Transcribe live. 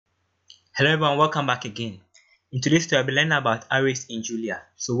Hello everyone, welcome back again. In today's tutorial, we'll be learning about arrays in Julia.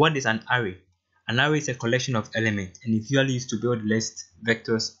 So what is an array? An array is a collection of elements and it's usually used to build lists,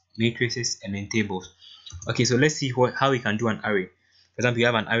 vectors, matrices, and then tables. Okay, so let's see how we can do an array. For example, you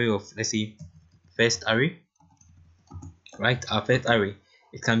have an array of, let's say, first array, right? Our first array,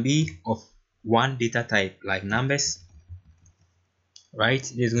 it can be of one data type like numbers, right?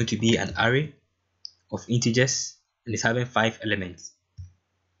 There's going to be an array of integers and it's having 5 elements.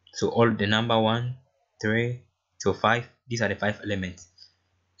 So all the number 1, 3 till 5, these are the 5 elements.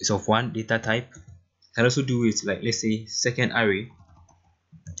 It's of one data type. You can also do it like, let's say, second array.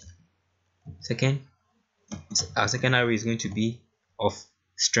 Our second array is going to be of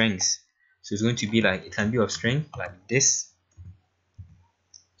strings. So it's going to be like, it can be of string like this,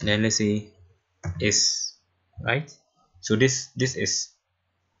 and then let's say is, right? So this is,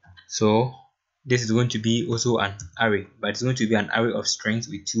 so this is going to be also an array, but it's going to be an array of strings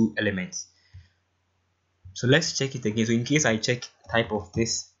with 2 elements. So let's check it again. So in case I check type of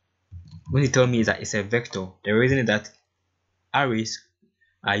this, what it tell me is that it's a vector. The reason is that arrays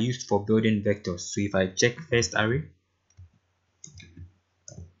are used for building vectors. So if I check first array,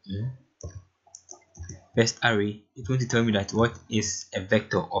 it's going to tell me that what is a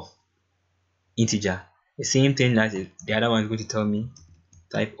vector of integer. The same thing that the other one is going to tell me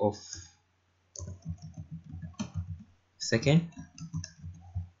type of second.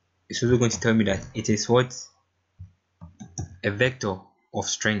 It's also going to tell me that it is what, a vector of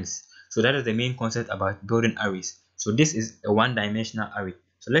strings. So that is the main concept about building arrays. So this is a one-dimensional array.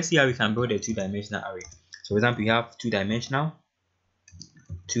 So let's see how we can build a two-dimensional array. So for example, you have two dimension,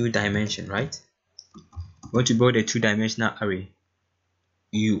 right? You want to build a two-dimensional array.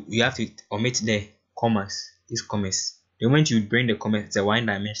 You have to omit the commas, these commas. The moment you bring the commas, it's a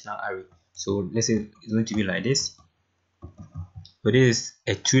one-dimensional array. So let's say it's going to be like this. So this is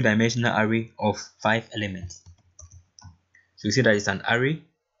a two-dimensional array of 5 elements. So you see that it's an array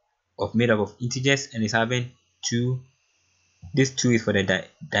made up of integers and it's having 2. This 2 is for the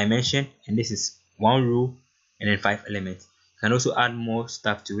dimension, and this is 1 row and then 5 elements. You can also add more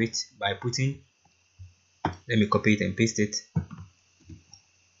stuff to it by putting, let me copy it and paste it.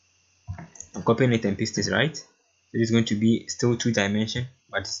 I'm copying it and paste it, right? So this is going to be still 2 dimension,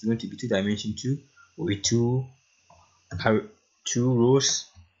 but it's going to be 2 dimension 2 with 2 rows.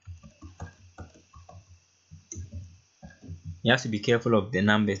 You have to be careful of the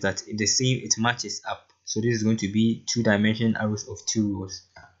numbers, that if the same, it matches up. So this is going to be 2 dimension arrows of 2 rows.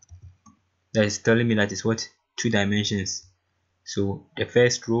 That is telling me that it's what, 2 dimensions. So the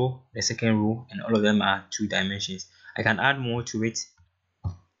first row, the second row, and all of them are 2 dimensions. I can add more to it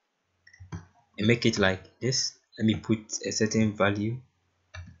and make it like this. Let me put a certain value.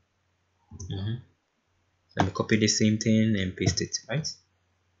 Let me copy the same thing and paste it, right?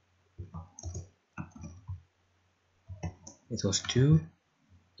 It was 2.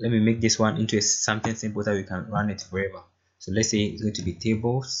 Let me make this one into something simple that we can run it forever. So let's say it's going to be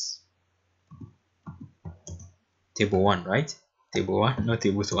table 1, right? Table 1, not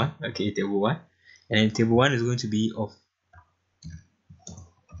tables 1. Okay, table 1. And then table 1 is going to be of,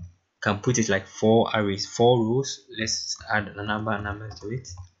 can put it like 4 arrays, 4 rows. Let's add a number to it.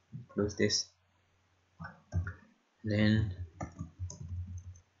 Close this. Then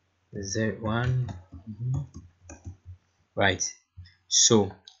Z1. Right.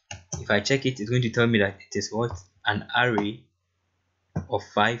 So if I check it, it's going to tell me that it is what, an array of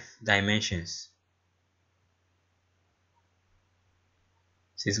 5 dimensions.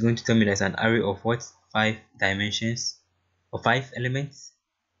 So it's going to tell me that's an array of what, 5 dimensions, or 5 elements,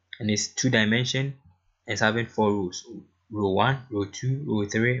 and it's 2 dimension, and it's having 4 rows. Row 1, row 2, row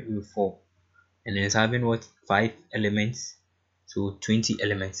 3, row 4, and then it's having what, 5 elements, so 20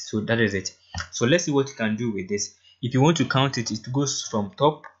 elements. So that is it. So let's see what you can do with this. If you want to count it, it goes from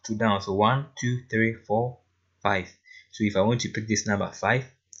top to down. So 1, 2, 3, 4, 5. So if I want to pick this number 5,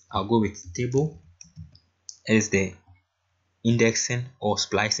 I'll go with table as the indexing or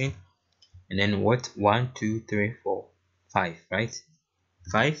splicing, and then what, 1, 2, 3, 4, 5, right?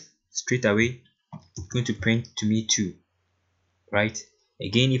 5 straight away going to print to me 2, right?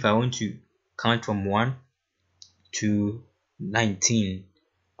 Again, if I want to count from 1 to 19,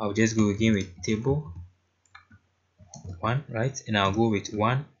 I'll just go again with table 1, right? And I'll go with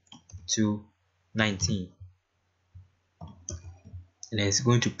 1 to 19, and it's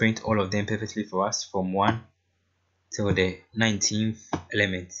going to print all of them perfectly for us from 1 till the 19th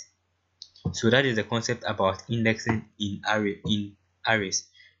element. So that is the concept about indexing in arrays.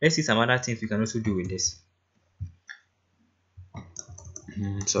 Let's see some other things we can also do with this.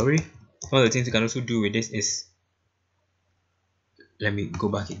 One of the things we can also do with this is, let me go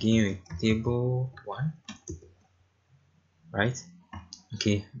back again with table 1, right?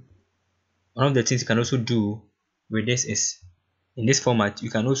 Okay, one of the things you can also do with this is, in this format you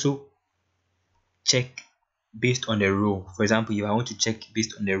can also check based on the row. For example, if I want to check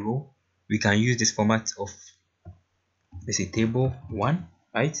based on the row, we can use this format of, let's say, table 1,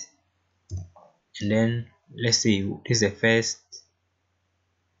 right? And then let's say this is the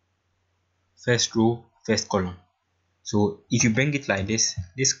first row, first column. So if you bring it like this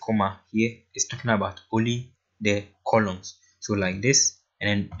comma here is talking about only the columns. So like this,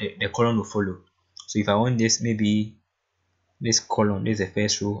 and then the column will follow. So if I want this, maybe this column, this is the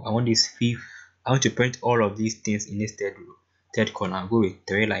first row, I want this fifth, I want to print all of these things in this third column. I'll go with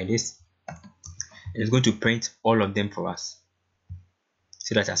 3 like this, and it's going to print all of them for us.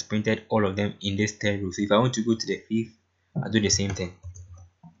 So that has printed all of them in this third row. So if I want to go to the fifth, I'll do the same thing,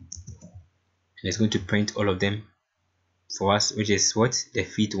 and it's going to print all of them for us, which is what? The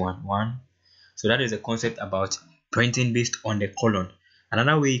fifth one. So that is the concept about printing based on the column.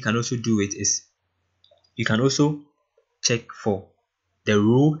 Another way you can also do it is, you can also check for the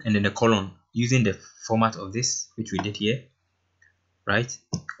row and then the column using the format of this, which we did here, right?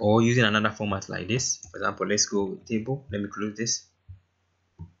 Or using another format like this. For example, let's go with table. Let me close this.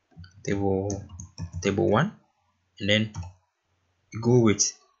 Table 1, and then you go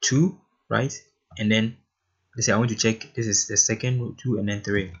with 2, right? And then let's say I want to check, this is the second row, 2 and then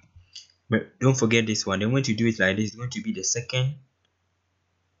 3. But don't forget this one. Then when you do it like this, it's going to be the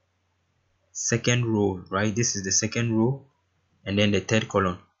second row, right? This is the second row, and then the third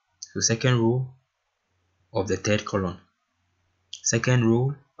column. So second row of the third column, second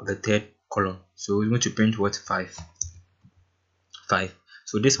row of the third column. So we're going to print what? 5.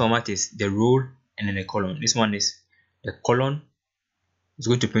 So this format is the row and then the column. This one is the column. It's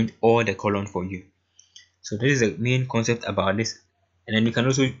going to print all the column for you. So this is the main concept about this. And then you can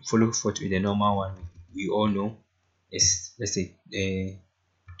also follow forth with the normal one we all know is, let's say,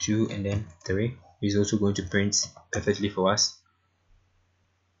 2 and then 3 is also going to print perfectly for us.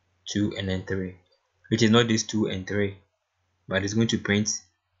 2 and then 3, which is not this 2 and 3, but it's going to print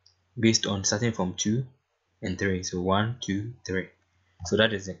based on starting from 2 and 3. So 1, 2, 3. So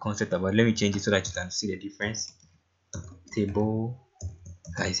that is the concept about. Let me change it so that you can see the difference. Table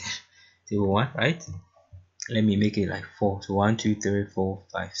 1, right? Let me make it like 4. So 1, 2, 3, 4,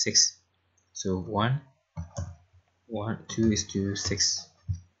 5, 6. So 1, 2 is to 6.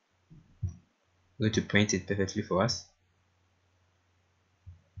 I'm going to print it perfectly for us.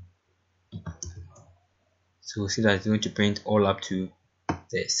 So see that it's going to print all up to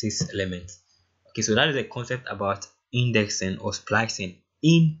the 6 elements. Okay, so that is the concept about indexing or splicing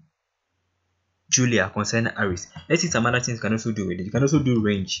in Julia concerning arrays. Let's see some other things you can also do with it. You can also do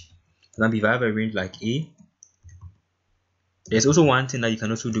range. For example, if I have a range like A, there's also one thing that you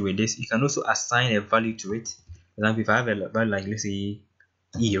can also do with this. You can also assign a value to it. For example, if I have a value like, let's say,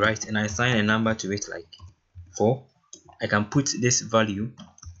 E, right, and I assign a number to it like 4, I can put this value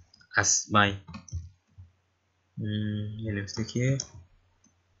as my mistake here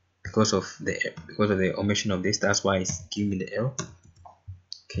because of the omission of this. That's why it's giving me the error.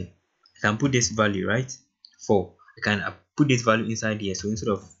 Okay, I can put this value, right, 4. I can put this value inside here. So instead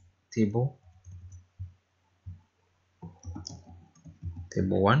of table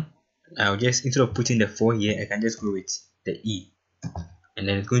 1, I'll just, instead of putting the 4 here, I can just go with the E, and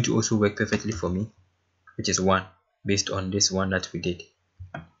then it's going to also work perfectly for me, which is 1, based on this one that we did.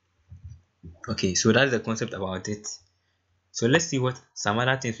 Okay, so that's the concept about it. So let's see what some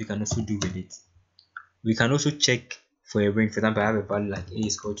other things we can also do with it. We can also check for a range. For example, I have a value like A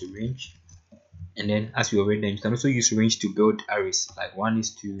is equal to range, and then as we already done, you can also use range to build arrays like 1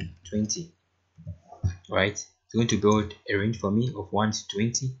 is to 20, right? It's going to build a range for me of 1 to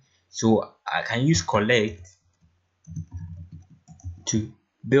 20. So I can use collect to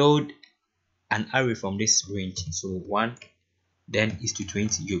build an array from this range. So 1 then is to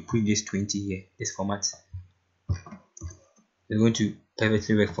 20. You put this 20 here, this format. It's going to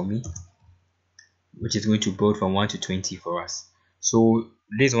perfectly work for me, which is going to build from 1 to 20 for us. So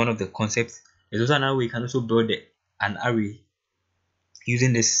this is one of the concepts. There's also another way you can also build an array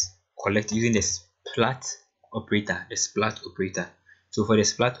using this using the splat operator. So for the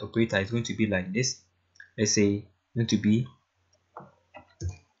splat operator, it's going to be like this. Let's say it's going to be,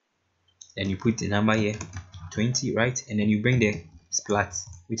 then you put the number here 20, right, and then you bring the splat,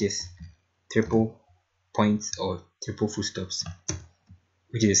 which is triple points or triple full stops,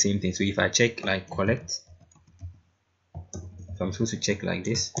 which is the same thing. So if I check like collect, if I'm supposed to check like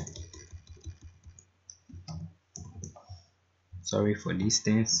this, sorry for these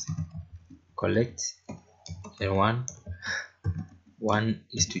things, collect and 1,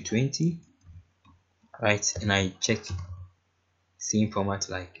 1:20, right? And I check same format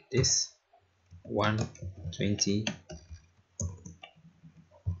like this, 1:20.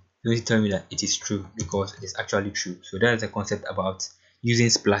 Going to tell me that it is true because it is actually true. So that is the concept about using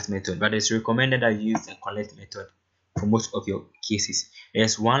splat method, but it's recommended that you use the collect method for most of your cases.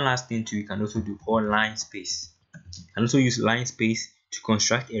 There's one last thing too you can also do called line space. You can also use line space to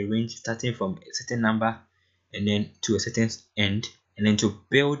construct a range starting from a certain number and then to a certain end, and then to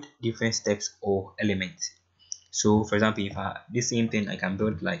build different steps or elements. So for example, if I this same thing I can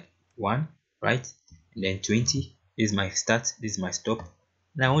build like 1, right, and then 20. This is my start, this is my stop,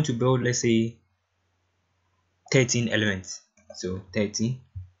 and I want to build, let's say, 13 elements. So 13,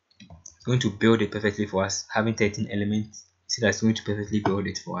 it's going to build it perfectly for us. Having 13 elements, see, that's going to perfectly build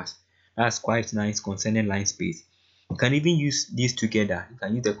it for us. That's quite nice concerning line space. You can even use these together. You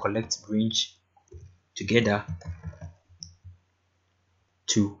can use the collect range together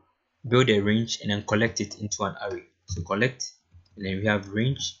to build a range and then collect it into an array. So collect, and then we have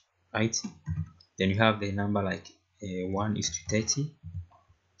range, right? Then you have the number like 1:30.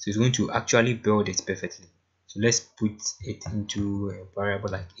 So it's going to actually build it perfectly. So let's put it into a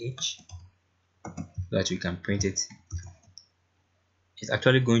variable like age so that we can print it. It's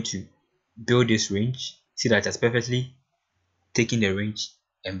actually going to build this range. See that it's perfectly taking the range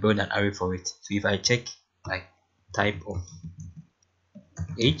and build an array for it. So if I check like type of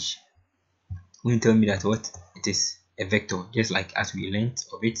age, it's going to tell me that what it is, a vector, just like as we learned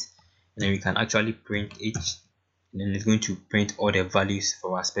of it. And then we can actually print age, and then it's going to print all the values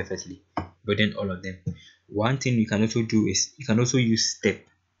for us perfectly, building all of them. One thing you can also do is you can also use step.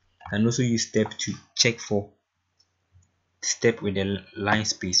 You can also use step to check for step with the line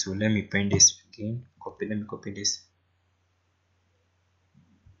space. So let me print this again. Let me copy this.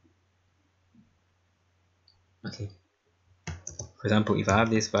 Okay. For example, if I have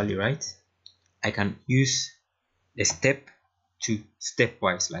this value, right, I can use the step to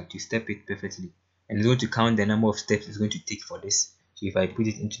stepwise, like to step it perfectly, and it's going to count the number of steps it's going to take for this. So if I put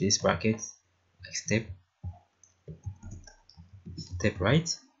it into this bracket, like step,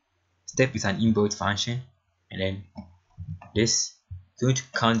 right, step is an inbuilt function, and then this is going to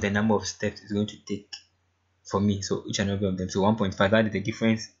count the number of steps it's going to take for me. So each and every of them, so 1.5, that is the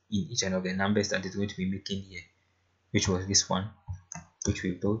difference in each and of the numbers that is going to be making here, which was this one which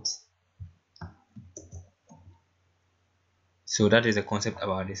we built. So that is the concept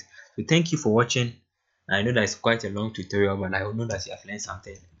about this. So thank you for watching. I know that it's quite a long tutorial, but I know that you have learned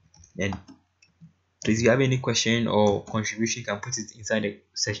something. Then please, if you have any question or contribution, you can put it inside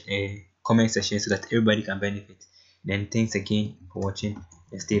the comment section so that everybody can benefit. Then thanks again for watching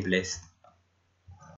and stay blessed.